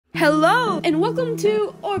Hello, and welcome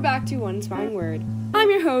to or back to One Inspiring Word.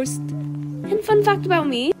 I'm your host, and fun fact about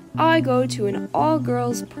me, I go to an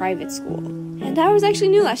all-girls private school. And I was actually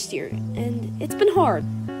new last year, and it's been hard.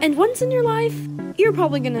 And once in your life, you're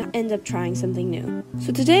probably gonna end up trying something new.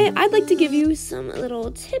 So today, I'd like to give you some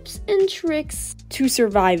little tips and tricks to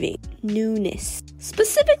surviving newness,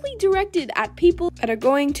 specifically directed at people that are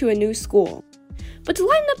going to a new school. But to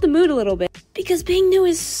lighten up the mood a little bit, because being new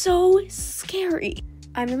is so scary.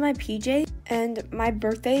 I'm in my PJ, and my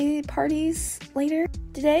birthday party's later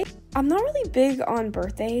today. I'm not really big on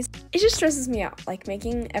birthdays. It just stresses me out, like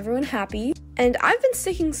making everyone happy. And I've been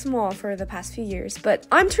sticking small for the past few years, but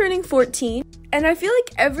I'm turning 14, and I feel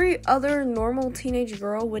like every other normal teenage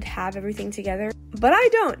girl would have everything together, but I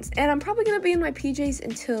don't, and I'm probably gonna be in my PJs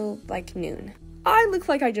until like noon. I look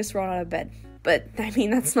like I just rolled out of bed, but I mean,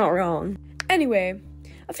 that's not wrong. Anyway,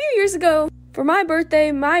 a few years ago, for my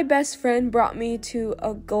birthday, my best friend brought me to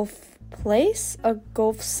a golf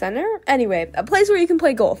center. Anyway, a place where you can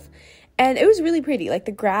play golf. And it was really pretty. Like,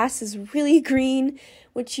 the grass is really green,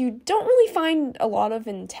 which you don't really find a lot of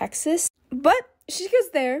in Texas. But she goes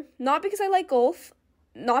there, not because I like golf,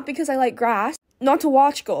 not because I like grass, not to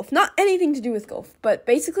watch golf, not anything to do with golf. But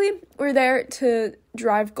basically, we're there to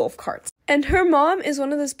drive golf carts. And her mom is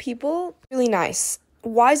one of those people, really nice,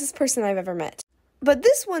 wisest person I've ever met. But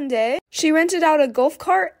this one day, she rented out a golf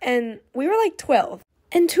cart, and we were like 12.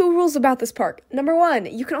 And 2 rules about this park. Number 1,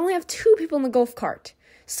 you can only have 2 people in the golf cart.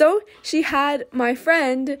 So she had my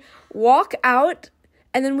friend walk out,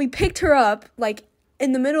 and then we picked her up, like,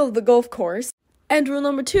 in the middle of the golf course. And rule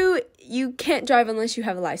number 2, you can't drive unless you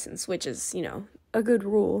have a license, which is, a good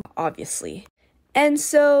rule, obviously. And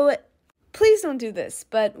so, please don't do this.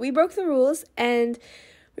 But we broke the rules, and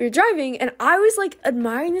we were driving, and I was, like,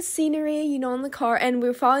 admiring the scenery, in the car, and we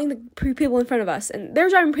were following the people in front of us, and they were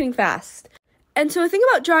driving pretty fast. And so the thing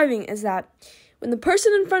about driving is that when the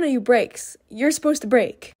person in front of you brakes, you're supposed to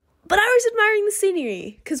brake. But I was admiring the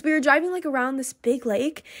scenery, because we were driving, like, around this big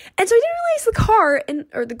lake, and so I didn't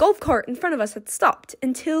realize the golf cart in front of us had stopped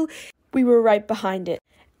until we were right behind it.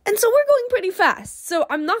 And so we're going pretty fast, so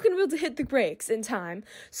I'm not going to be able to hit the brakes in time.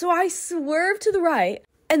 So I swerved to the right,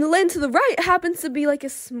 and the lane to the right happens to be like a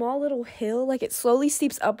small little hill, like it slowly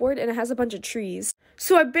steeps upward and it has a bunch of trees.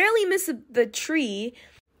 So I barely miss the tree,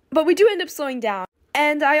 but we do end up slowing down.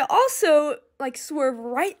 And I also swerve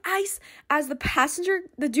right as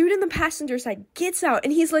the dude in the passenger side gets out,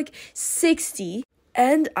 and he's like 60,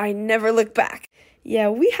 and I never look back. Yeah,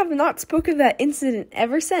 we have not spoken of that incident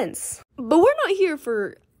ever since. But we're not here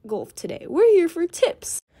for golf today. We're here for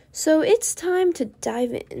tips. So it's time to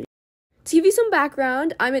dive in. To give you some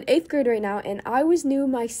background, I'm in 8th grade right now, and I was new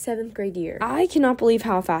my 7th grade year. I cannot believe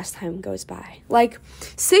how fast time goes by.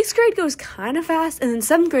 6th grade goes kind of fast, and then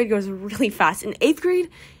 7th grade goes really fast, and 8th grade,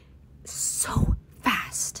 so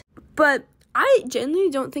fast. But I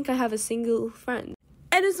genuinely don't think I have a single friend.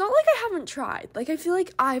 And it's not like I haven't tried. I feel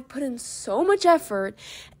like I've put in so much effort,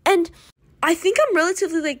 and I think I'm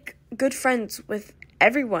relatively, good friends with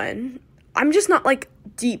everyone. I'm just not,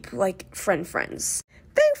 deep, friends.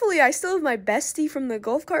 Thankfully, I still have my bestie from the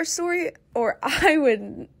golf cart story, or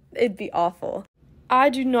it'd be awful. I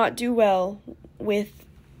do not do well with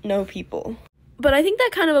no people. But I think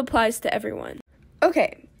that kind of applies to everyone.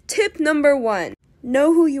 Okay, tip number 1,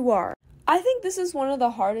 know who you are. I think this is one of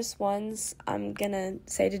the hardest ones I'm gonna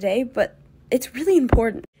say today, but it's really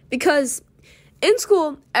important. Because in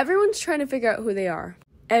school, everyone's trying to figure out who they are.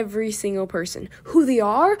 Every single person. Who they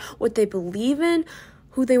are, what they believe in,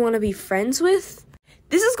 who they want to be friends with.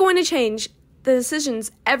 This is going to change the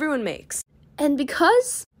decisions everyone makes. And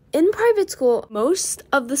because in private school, most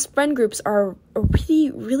of the friend groups are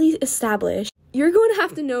really established, you're going to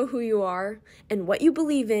have to know who you are and what you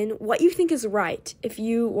believe in, what you think is right if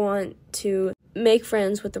you want to make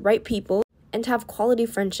friends with the right people and have quality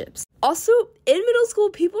friendships. Also, in middle school,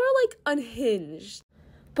 people are unhinged.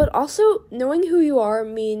 But also, knowing who you are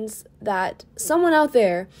means that someone out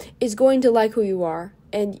there is going to like who you are,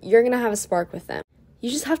 and you're going to have a spark with them. You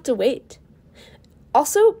just have to wait.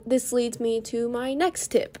 Also, this leads me to my next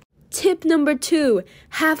tip. Tip number 2,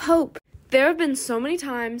 have hope. There have been so many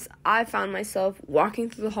times I've found myself walking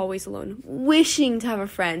through the hallways alone, wishing to have a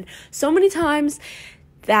friend. So many times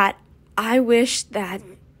that I wish that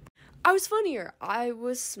I was funnier, I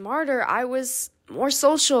was smarter, I was more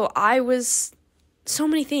social, I was so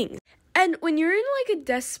many things. And when you're in a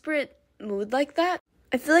desperate mood like that,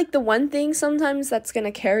 I feel like the one thing sometimes that's going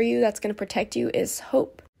to carry you, that's going to protect you, is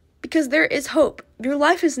hope. Because there is hope. Your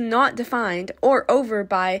life is not defined or over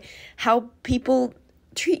by how people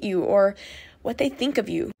treat you or what they think of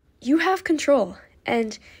you. You have control,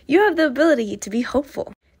 and you have the ability to be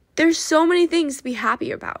hopeful. There's so many things to be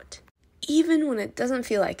happy about, even when it doesn't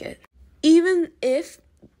feel like it. Even if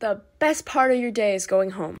the best part of your day is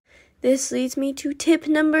going home. This leads me to tip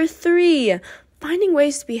number 3, finding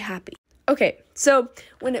ways to be happy. Okay, so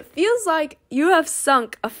when it feels like you have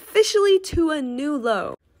sunk officially to a new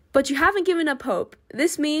low, but you haven't given up hope,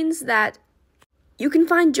 this means that you can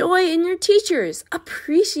find joy in your teachers,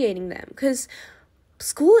 appreciating them, because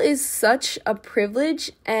school is such a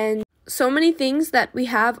privilege and so many things that we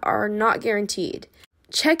have are not guaranteed.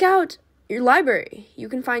 Check out your library. You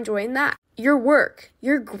can find joy in that. Your work,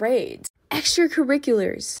 your grades,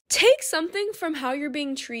 extracurriculars. Take something from how you're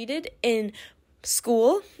being treated in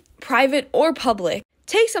school, private or public.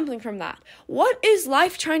 Take something from that. What is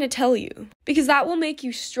life trying to tell you? Because that will make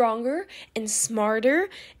you stronger and smarter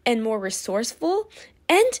and more resourceful,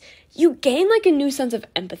 and you gain like a new sense of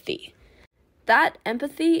empathy. That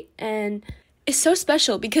empathy is so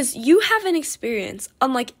special because you have an experience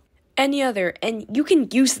unlike any other, and you can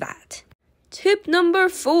use that. Tip number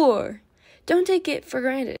 4, don't take it for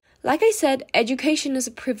granted. Like I said, education is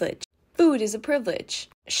a privilege. Food is a privilege.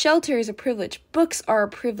 Shelter is a privilege. Books are a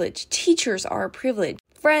privilege. Teachers are a privilege.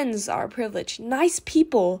 Friends are a privilege. Nice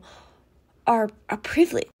people are a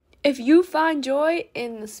privilege. If you find joy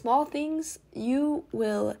in the small things, you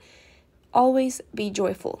will always be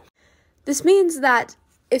joyful. This means that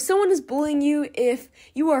if someone is bullying you, if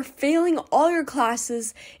you are failing all your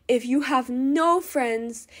classes, if you have no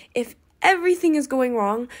friends, if everything is going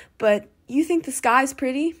wrong, but you think the sky's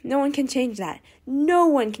pretty, no one can change that. No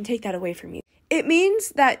one can take that away from you. It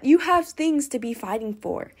means that you have things to be fighting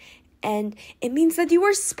for. And it means that you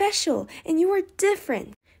are special and you are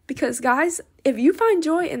different. Because guys, if you find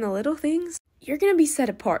joy in the little things, you're going to be set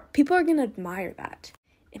apart. People are going to admire that.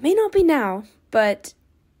 It may not be now, but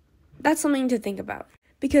that's something to think about.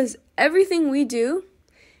 Because everything we do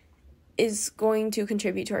is going to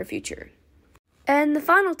contribute to our future. And the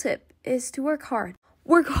final tip is to work hard.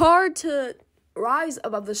 Work hard to rise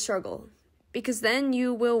above the struggle, because then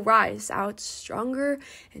you will rise out stronger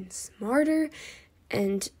and smarter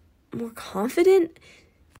and more confident.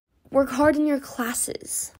 Work hard in your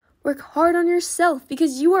classes. Work hard on yourself,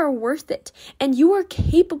 because you are worth it and you are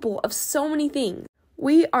capable of so many things.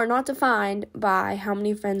 We are not defined by how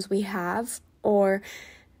many friends we have, or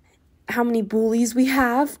how many bullies we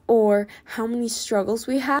have, or how many struggles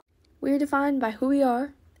we have. We are defined by who we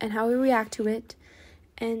are and how we react to it.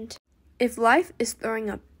 And if life is throwing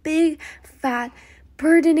a big, fat,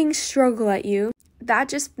 burdening struggle at you, that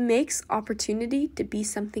just makes opportunity to be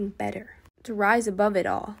something better, to rise above it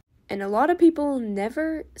all. And a lot of people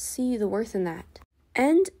never see the worth in that.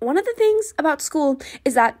 And one of the things about school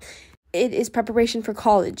is that it is preparation for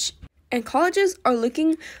college. And colleges are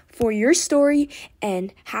looking for your story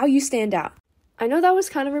and how you stand out. I know that was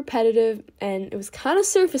kind of repetitive and it was kind of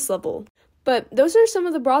surface level, but those are some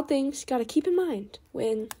of the broad things you gotta keep in mind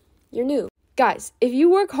when you're new. Guys, if you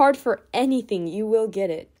work hard for anything, you will get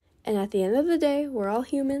it. And at the end of the day, we're all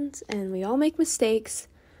humans and we all make mistakes.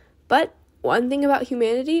 But one thing about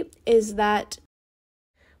humanity is that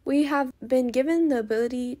we have been given the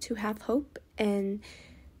ability to have hope and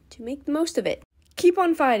to make the most of it. Keep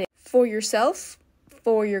on fighting for yourself,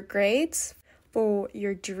 for your grades, for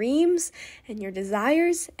your dreams and your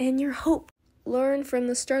desires and your hope. Learn from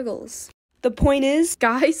the struggles. The point is,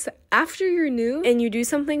 guys, after you're new and you do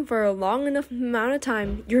something for a long enough amount of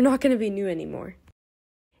time, you're not going to be new anymore.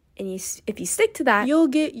 And if you stick to that, you'll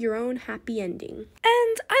get your own happy ending.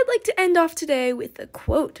 And I'd like to end off today with a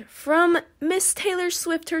quote from Miss Taylor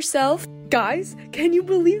Swift herself. Guys, can you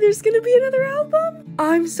believe there's going to be another album?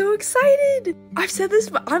 I'm so excited. I've said this,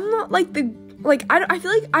 but I'm not I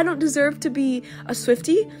feel like I don't deserve to be a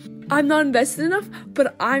Swiftie. I'm not invested enough,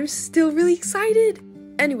 but I'm still really excited.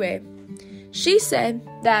 Anyway, she said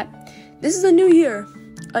that this is a new year,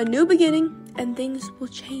 a new beginning, and things will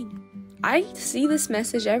change. I see this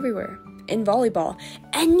message everywhere. In volleyball,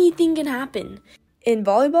 anything can happen. In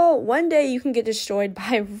volleyball, one day you can get destroyed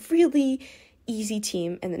by a really easy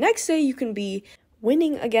team, and the next day you can be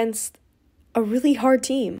winning against a really hard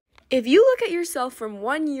team. If you look at yourself from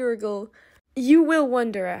 1 year ago, you will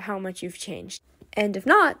wonder at how much you've changed. And if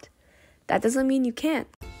not, that doesn't mean you can't.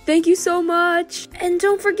 Thank you so much, and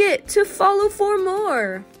don't forget to follow for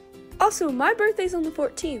more. Also, my birthday's on the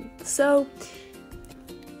 14th, so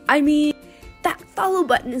that follow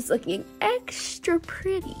button is looking extra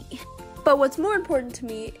pretty. But what's more important to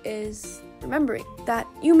me is remembering that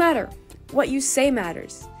you matter. What you say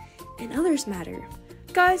matters, and others matter.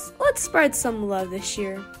 Guys, let's spread some love this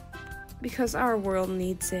year, because our world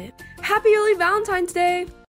needs it. Happy early Valentine's Day!